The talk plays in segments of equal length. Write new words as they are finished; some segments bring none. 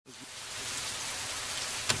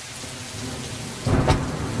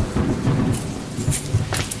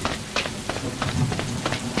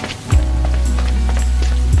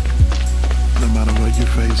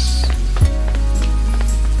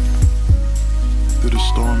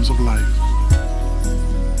storms of life.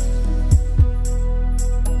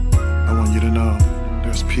 I want you to know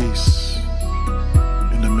there's peace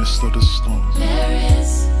in the midst of the storm. There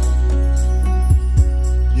is.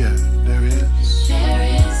 Yeah, there is.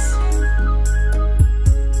 There is.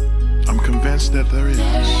 I'm convinced that there is.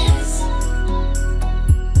 There is.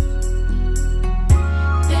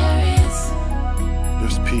 There is.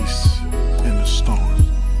 There's peace in the storm.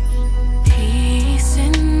 Peace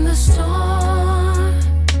in the storm.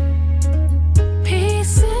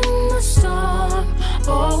 Peace in the storm.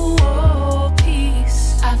 Oh, oh,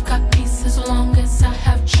 peace. I've got peace as long as I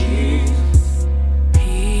have Jesus.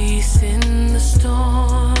 Peace in the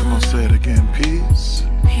storm. I'm gonna say it again. Peace.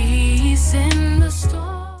 Peace in the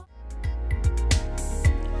storm.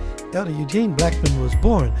 Elder Eugene Blackmon was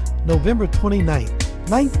born November 29,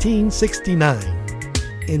 1969,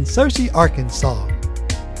 in Searcy, Arkansas.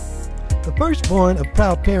 The firstborn of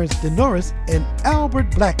proud parents Dolores and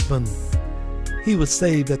Albert Blackmon. He was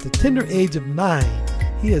saved at the tender age of 9.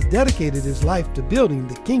 He has dedicated his life to building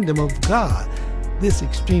the kingdom of God. This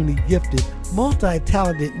extremely gifted,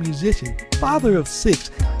 multi-talented musician, father of 6,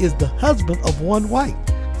 is the husband of one wife,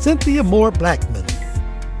 Cynthia Moore Blackmon.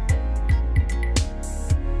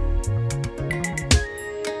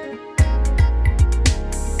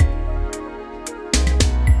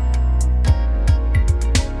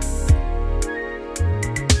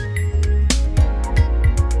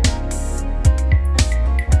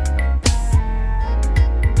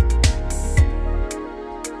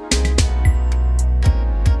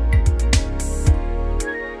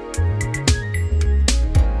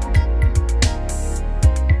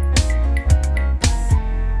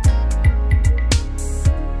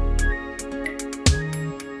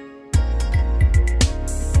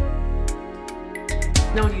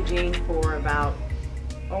 Known Eugene for about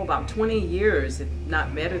 20 years, if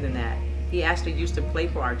not better than that. He actually used to play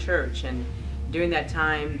for our church, and during that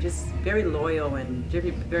time, just very loyal and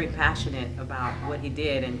very passionate about what he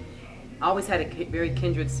did, and always had a very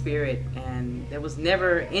kindred spirit, and there was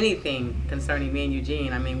never anything concerning me and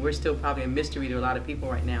Eugene. I mean, we're still probably a mystery to a lot of people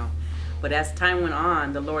right now. But as time went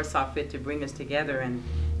on, the Lord saw fit to bring us together, and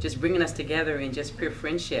just bringing us together in just pure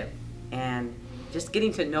friendship, and just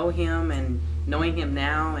getting to know him and knowing him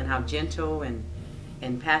now, and how gentle and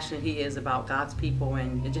passionate he is about God's people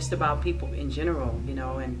and just about people in general, you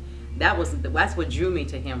know. And that's what drew me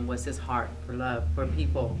to him, was his heart for love for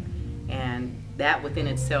people. And that within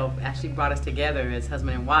itself actually brought us together as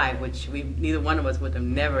husband and wife, which neither one of us would have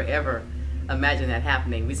never ever imagined that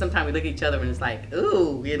happening. Sometimes we look at each other and it's like,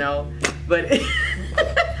 ooh, you know, but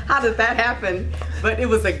how does that happen? But it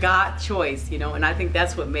was a God choice, you know, and I think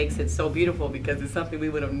that's what makes it so beautiful, because it's something we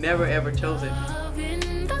would have never ever chosen. Love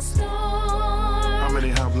in the storm. How many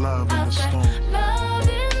have love in the storm? Love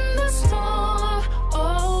in the storm.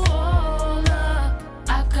 Oh, oh, love.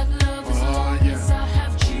 I've got love as long as I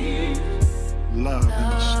have Jesus. Love in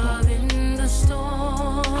the storm. Love in the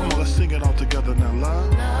storm. Come on, let's sing it all together now.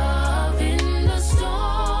 Love. Love in the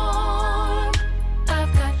storm.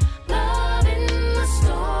 I've got love in the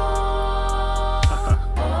storm.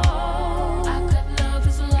 Oh, I've got love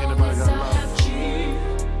as long Anybody as got I love? have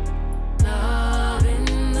Jesus. Love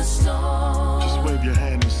in the storm. Just wave your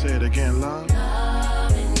hand and say it again. Love.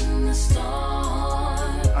 Love in the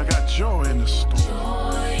storm. I got joy in the storm.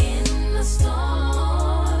 Joy in the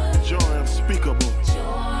storm. Joy unspeakable.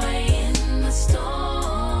 Joy in the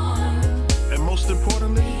storm. And most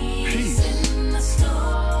importantly, peace In the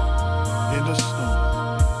storm. in the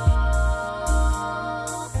storm.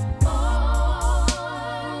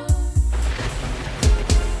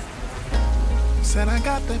 Said I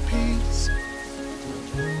got that peace.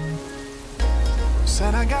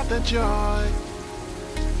 Said I got that joy.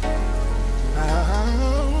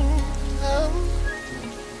 Oh.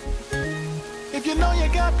 If you know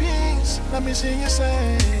you got peace, let me see you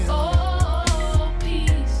say. Oh,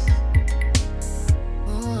 peace.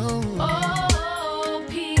 Oh, Oh,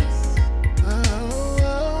 peace.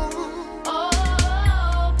 oh,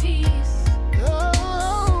 Oh, peace. oh.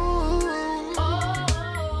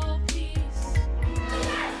 Oh, peace.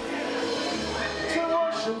 To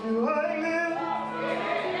worship you I live.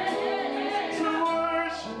 To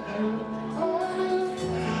worship you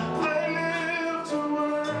I live. To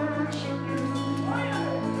worship you.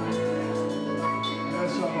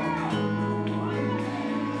 That's all.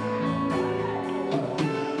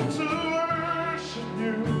 To worship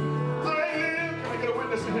you I live. Can I get a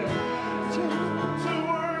witness in here? To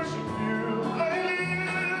worship you I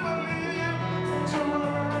live. To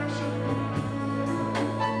worship you.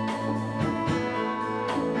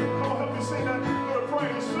 Come on, help me sing that little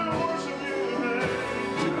praise. To worship you today.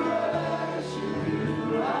 To worship you.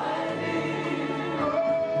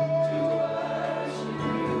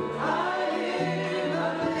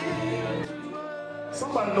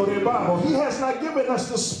 know their Bible. He has not given us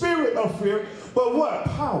the spirit of fear, but what?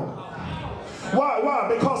 Power.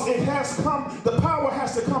 Why? Because it has come, the power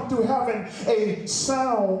has to come through having a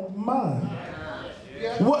sound mind.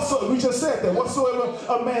 We just said that. Whatsoever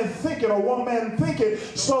a man thinketh or one man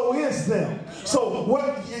thinketh, so is them. So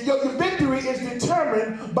what your victory is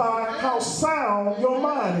determined by how sound your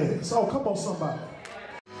mind is. Oh, come on, somebody.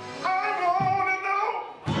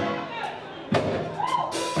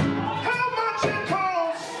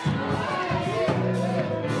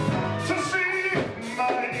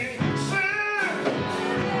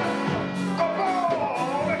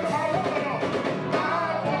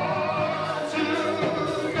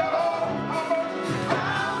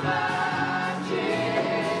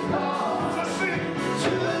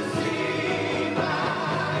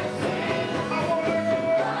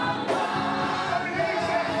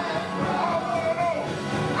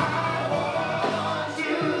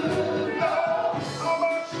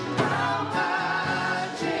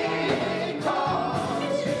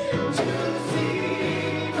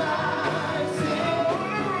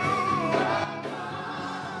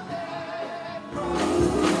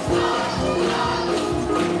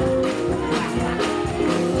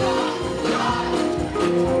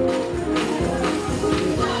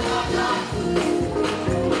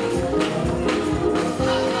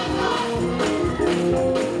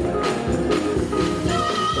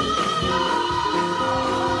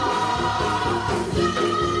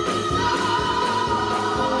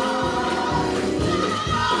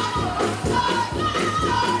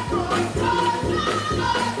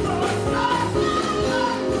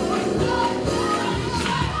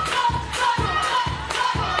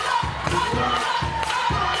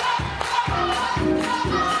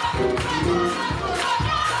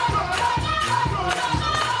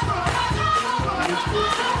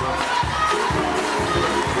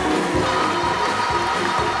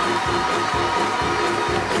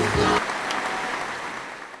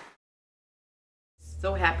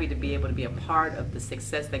 So happy to be able to be a part of the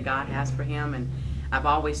success that God has for him, and I've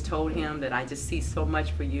always told him that I just see so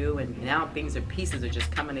much for you, and now pieces are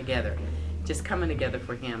just coming together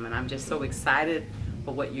for him, and I'm just so excited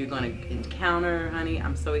for what you're going to encounter, honey.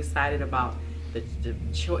 I'm so excited about the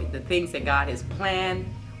things that God has planned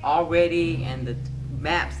already, and the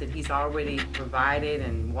maps that he's already provided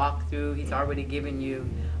and walked through. He's already given you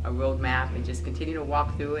a roadmap, and just continue to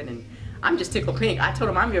walk through it. And I'm just tickled pink. I told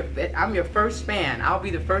him I'm your first fan. I'll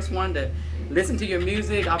be the first one to listen to your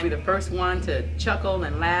music. I'll be the first one to chuckle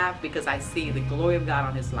and laugh, because I see the glory of God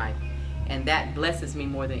on his life. And that blesses me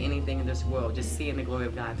more than anything in this world, just seeing the glory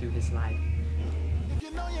of God through his life. If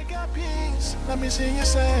you know you got peace, let me see you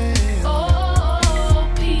say, Oh,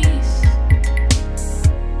 peace.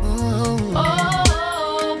 oh,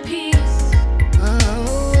 Oh, peace.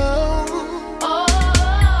 oh,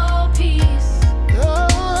 Oh, peace. oh,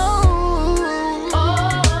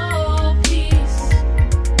 Oh, peace.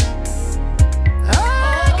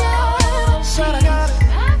 I got it.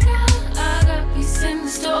 I got peace in the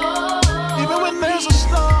storm. Even when there's a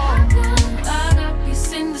storm, I got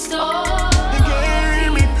peace in the storm. you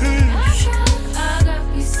gave me peace. I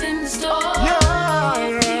got peace in the storm. Yeah.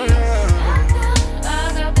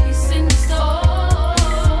 I got peace in the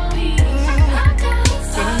storm. Peace.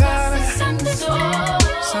 I got peace in the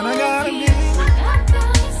storm. Son, I got it.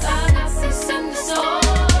 I got peace in the storm.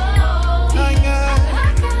 I got it.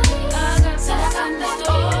 I got peace in the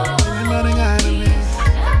storm. Everybody got it.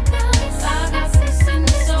 I got peace in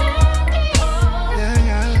the storm. Yeah,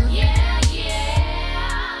 yeah, Yeah,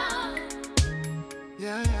 yeah.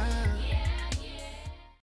 yeah, yeah.